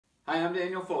Hi, I'm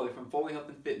Daniel Foley from Foley Health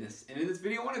and Fitness, and in this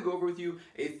video I want to go over with you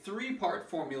a three-part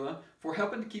formula for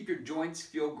helping to keep your joints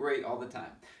feel great all the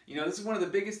time. You know, this is one of the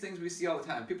biggest things we see all the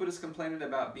time. People just complaining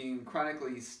about being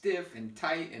chronically stiff and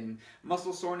tight and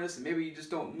muscle soreness, and maybe you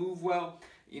just don't move well.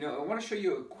 You know, I want to show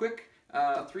you a quick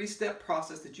three-step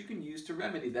process that you can use to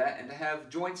remedy that and to have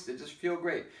joints that just feel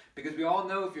great. Because we all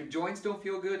know if your joints don't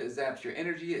feel good, it zaps your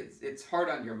energy, it's hard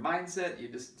on your mindset,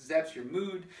 it just zaps your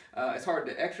mood, it's hard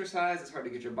to exercise, it's hard to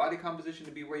get your body composition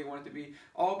to be where you want it to be,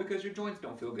 all because your joints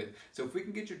don't feel good. So if we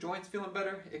can get your joints feeling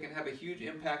better, it can have a huge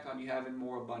impact on you having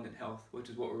more abundant health, which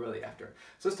is what we're really after.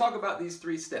 So let's talk about these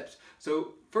three steps.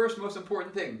 So first, most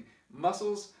important thing,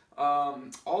 muscles.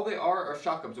 All they are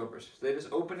shock absorbers. They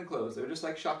just open and close. They're just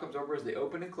like shock absorbers. They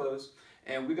open and close,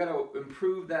 and we got to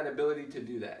improve that ability to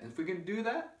do that. And if we can do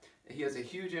that, he has a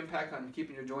huge impact on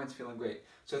keeping your joints feeling great.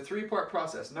 So three-part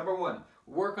process. Number one,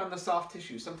 work on the soft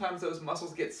tissue. Sometimes those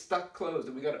muscles get stuck closed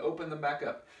and we got to open them back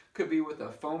up. Could be with a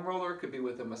foam roller, could be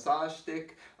with a massage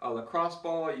stick, a lacrosse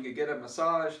ball. You could get a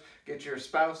massage, get your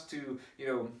spouse to,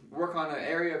 work on an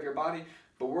area of your body.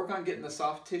 But work on getting the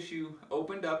soft tissue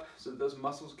opened up so that those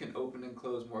muscles can open and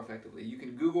close more effectively. You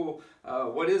can Google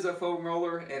what is a foam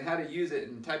roller and how to use it,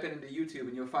 and type it into YouTube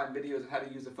and you'll find videos of how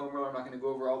to use a foam roller. I'm not going to go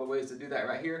over all the ways to do that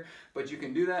right here, but you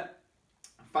can do that.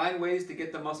 Find ways to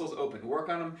get the muscles open. Work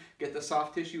on them, get the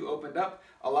soft tissue opened up.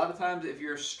 A lot of times if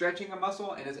you're stretching a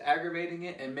muscle and it's aggravating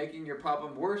it and making your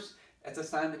problem worse, that's a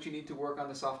sign that you need to work on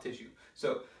the soft tissue.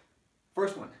 So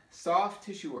first one, soft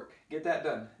tissue work. Get that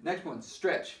done. Next one,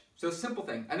 stretch. So simple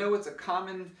thing. I know it's a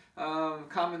common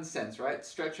sense, right?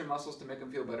 Stretch your muscles to make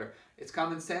them feel better. It's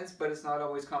common sense, but it's not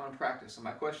always common practice. So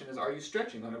my question is, are you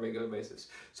stretching on a regular basis?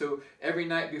 So every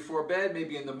night before bed,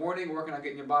 maybe in the morning, working on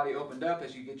getting your body opened up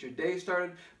as you get your day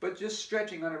started, but just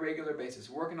stretching on a regular basis.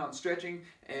 Working on stretching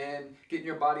and getting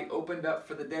your body opened up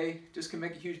for the day just can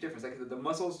make a huge difference. Like I said, the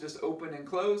muscles just open and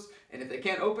close, and if they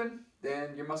can't open,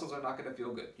 then your muscles are not going to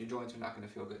feel good. Your joints are not going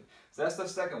to feel good. So that's the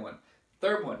second one.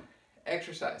 Third one,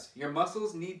 exercise. Your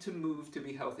muscles need to move to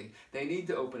be healthy. They need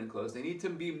to open and close. They need to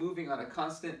be moving on a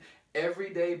constant,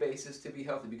 everyday basis to be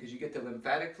healthy, because you get the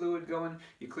lymphatic fluid going,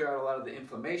 you clear out a lot of the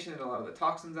inflammation and a lot of the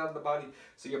toxins out of the body.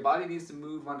 So your body needs to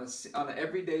move on an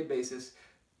everyday basis.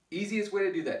 Easiest way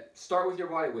to do that, start with your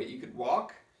body weight. You could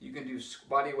walk, you can do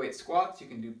body weight squats, you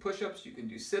can do push-ups, you can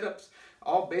do sit-ups,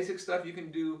 all basic stuff you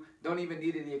can do. Don't even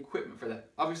need any equipment for that.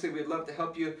 Obviously, we'd love to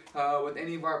help you with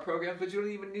any of our programs, but you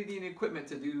don't even need any equipment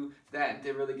to do that and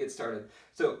to really get started.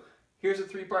 So here's a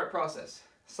three-part process.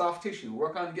 Soft tissue,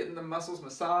 work on getting the muscles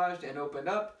massaged and opened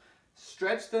up,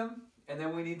 stretch them, and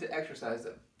then we need to exercise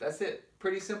them. That's it.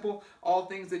 Pretty simple. All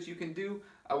things that you can do.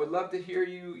 I would love to hear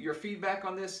your feedback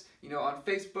on this, on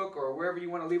Facebook or wherever you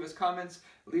want to leave us comments.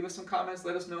 Leave us some comments.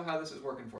 Let us know how this is working for you.